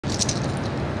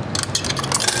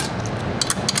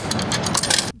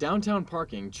Downtown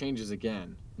parking changes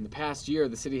again. In the past year,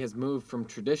 the city has moved from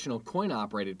traditional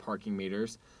coin-operated parking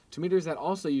meters to meters that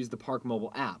also use the Park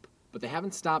mobile app, but they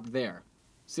haven't stopped there.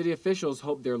 City officials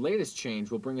hope their latest change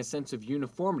will bring a sense of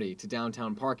uniformity to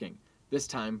downtown parking, this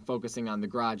time focusing on the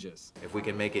garages. If we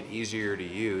can make it easier to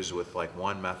use with like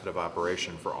one method of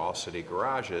operation for all city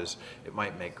garages, it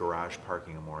might make garage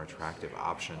parking a more attractive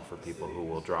option for people who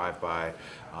will drive by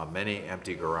many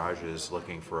empty garages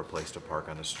looking for a place to park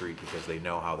on the street because they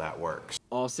know how that works.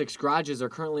 All 6 garages are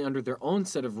currently under their own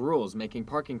set of rules, making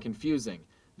parking confusing.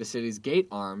 The city's gate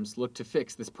arms look to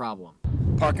fix this problem.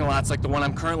 Parking lots like the one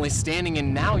I'm currently standing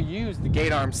in now use the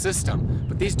gate arm system,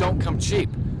 but these don't come cheap.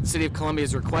 The City of Columbia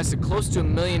has requested close to $1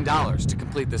 million to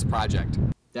complete this project.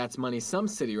 That's money some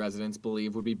city residents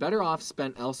believe would be better off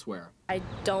spent elsewhere. I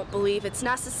don't believe it's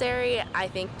necessary. I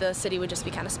think the city would just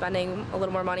be kind of spending a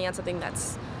little more money on something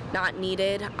that's not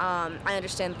needed. I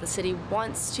understand that the city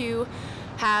wants to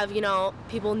have,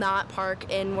 people not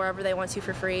park in wherever they want to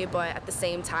for free, but at the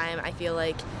same time, I feel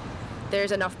like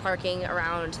there's enough parking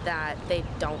around that they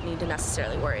don't need to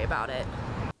necessarily worry about it.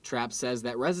 Trapp says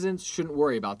that residents shouldn't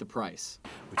worry about the price.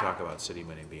 We talk about city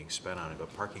money being spent on it,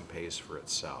 but parking pays for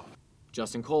itself.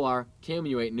 Justin Kolar,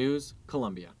 KMU 8 News,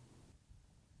 Columbia.